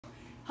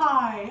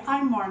Hi,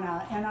 I'm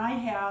Marna, and I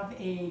have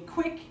a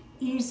quick,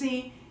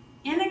 easy,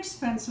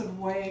 inexpensive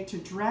way to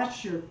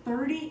dress your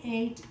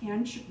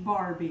 38-inch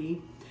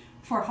Barbie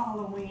for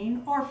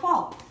Halloween or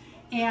fall.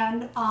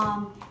 And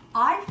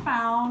I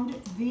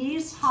found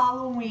these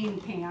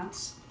Halloween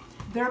pants.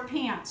 They're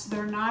pants,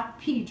 they're not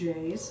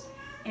PJs,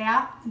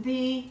 at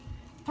the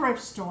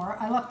thrift store.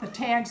 I left the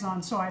tags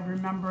on so I'd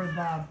remember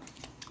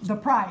the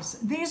price.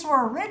 These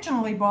were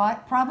originally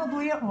bought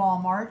probably at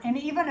Walmart, and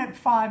even at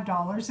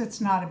 $5,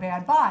 it's not a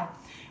bad buy.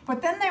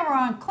 But then they were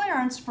on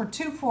clearance for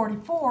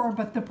 $2.44,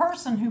 but the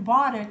person who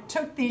bought it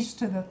took these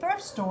to the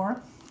thrift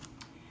store,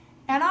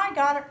 and I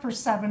got it for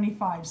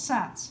 75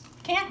 cents.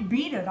 Can't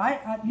beat it.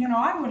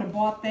 I would have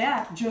bought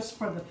that just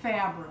for the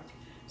fabric.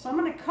 So I'm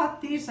going to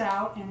cut these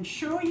out and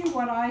show you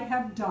what I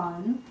have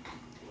done.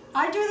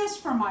 I do this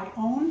for my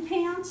own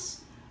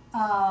pants.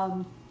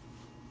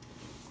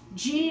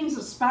 Jeans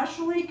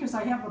especially, because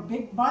I have a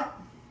big butt.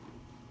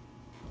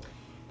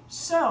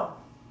 So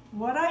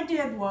what I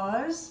did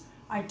was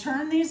I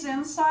turned these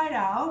inside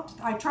out.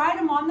 I tried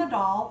them on the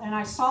doll and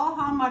I saw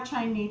how much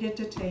I needed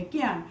to take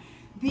in.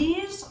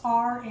 These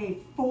are a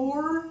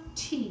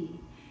 4T,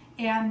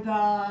 and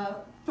the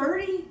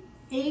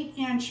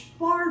 38-inch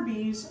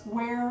Barbies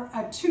wear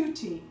a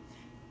 2T.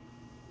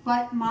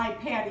 But my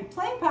Patty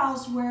Play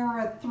Pals wear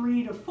a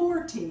 3 to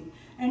 4T.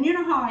 And you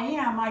know how I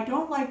am, I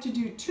don't like to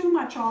do too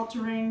much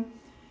altering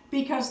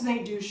because they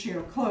do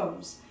share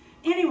clothes.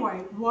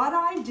 Anyway, what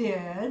I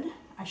did,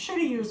 I should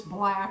have used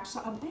black, so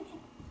I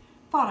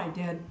thought I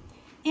did.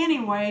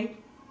 Anyway,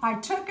 I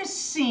took a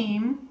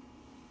seam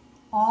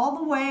all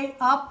the way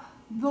up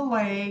the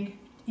leg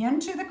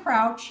into the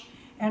crouch,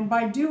 and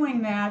by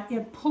doing that,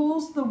 it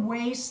pulls the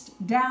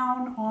waist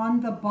down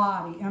on the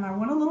body. And I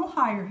went a little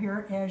higher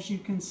here, as you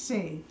can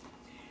see.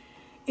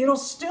 It'll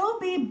still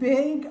be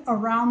big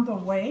around the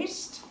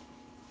waist,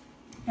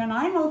 and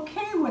I'm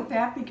okay with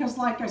that because,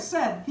 like I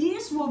said,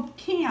 these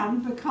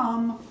can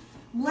become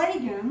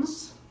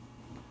leggings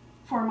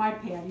for my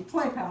Patty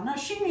Play Pal. Now,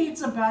 she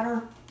needs a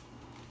better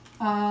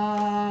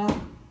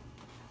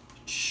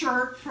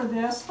shirt for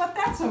this, but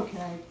that's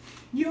okay.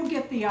 You'll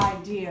get the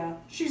idea.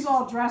 She's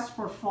all dressed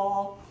for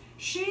fall.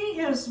 She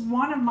is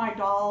one of my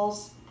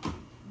dolls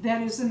that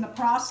is in the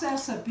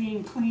process of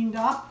being cleaned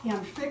up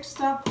and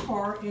fixed up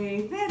for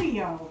a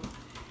video.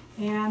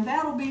 And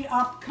that'll be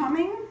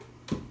upcoming.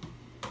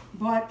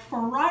 But for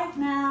right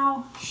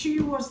now,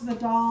 she was the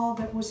doll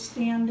that was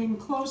standing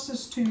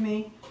closest to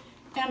me,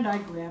 and I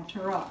grabbed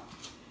her up.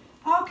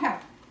 Okay,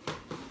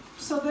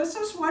 so this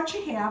is what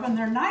you have, and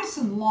they're nice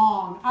and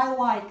long. I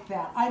like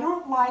that. I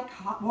don't like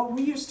what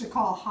we used to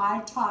call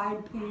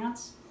high-tide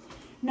pants.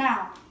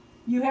 Now,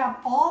 you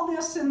have all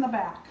this in the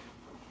back.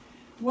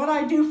 What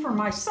I do for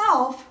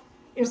myself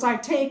is I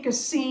take a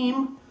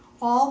seam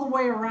all the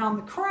way around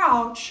the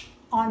crouch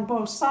on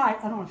both sides.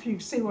 I don't know if you can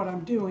see what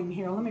I'm doing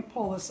here. Let me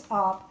pull this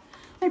up.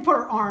 Let me put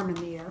her arm in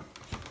the air.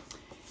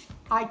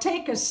 I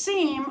take a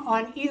seam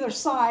on either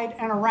side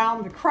and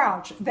around the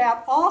crouch.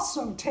 That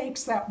also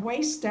takes that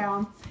waist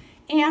down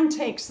and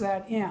takes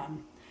that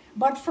in.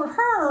 But for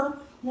her,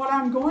 what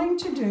I'm going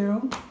to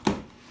do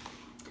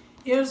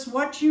is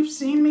what you've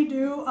seen me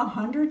do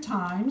 100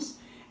 times.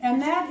 And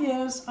that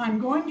is, I'm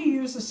going to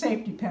use a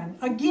safety pin.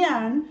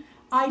 Again,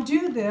 I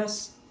do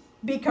this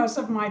because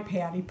of my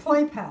Patty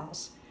Play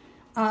Pals.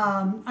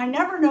 I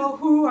never know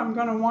who I'm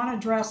going to want to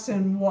dress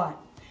in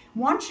what.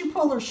 Once you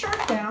pull her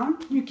shirt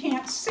down, you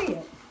can't see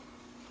it.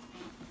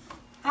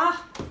 I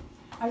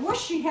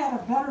wish she had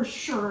a better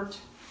shirt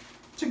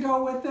to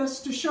go with this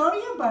to show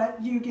you,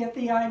 but you get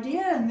the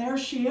idea, and there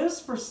she is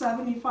for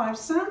 75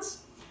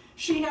 cents.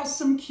 She has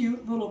some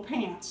cute little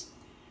pants.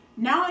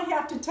 Now I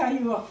have to tell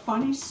you a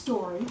funny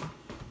story,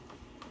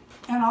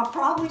 and I'll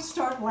probably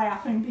start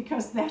laughing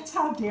because that's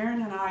how Darren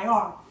and I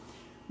are.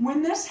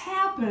 When this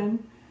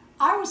happened,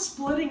 I was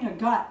splitting a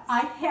gut.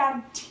 I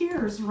had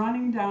tears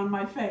running down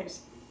my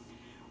face.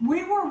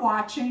 We were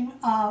watching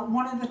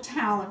one of the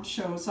talent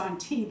shows on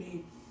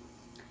TV,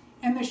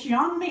 and this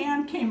young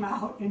man came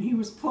out and he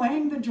was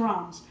playing the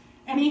drums,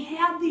 and he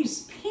had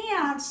these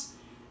pants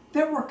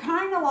that were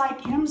kind of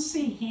like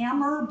MC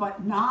Hammer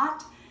but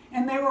not,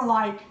 and they were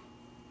like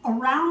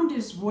around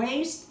his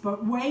waist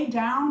but way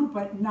down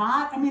but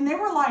not. I mean, they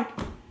were like,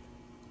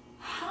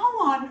 how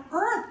on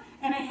earth?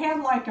 And it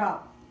had like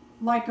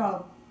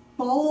a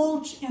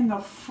bulge in the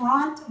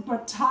front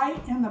but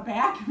tight in the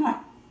back.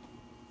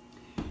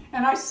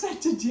 And I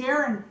said to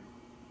Darren,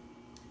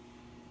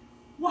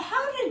 well,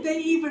 how did they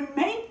even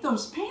make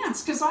those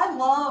pants? Because I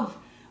love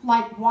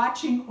like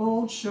watching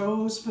old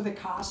shows for the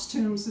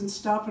costumes and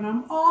stuff, and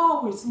I'm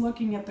always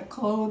looking at the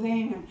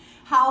clothing and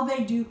how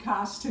they do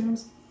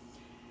costumes.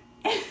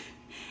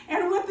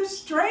 And with a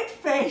straight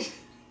face,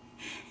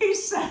 he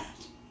said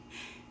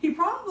he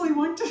probably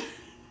went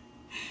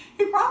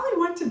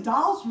to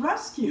Dolls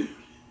Rescue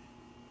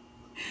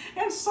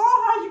and saw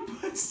how you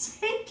put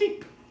safety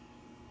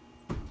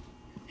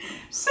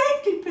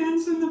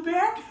pins in the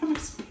back of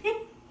his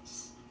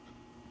pants.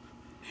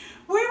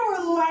 We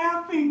were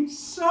laughing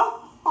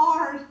so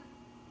hard.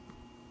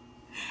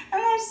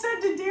 And I said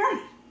to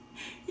Darren,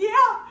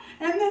 yeah,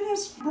 and then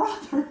his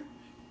brother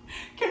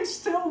can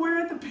still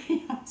wear the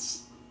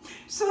pants.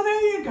 So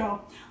there you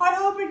go. I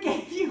hope it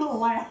gave you a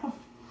laugh.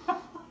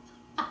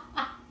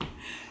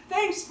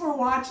 Thanks for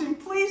watching.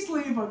 Please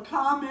leave a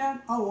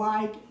comment, a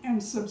like,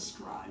 and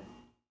subscribe.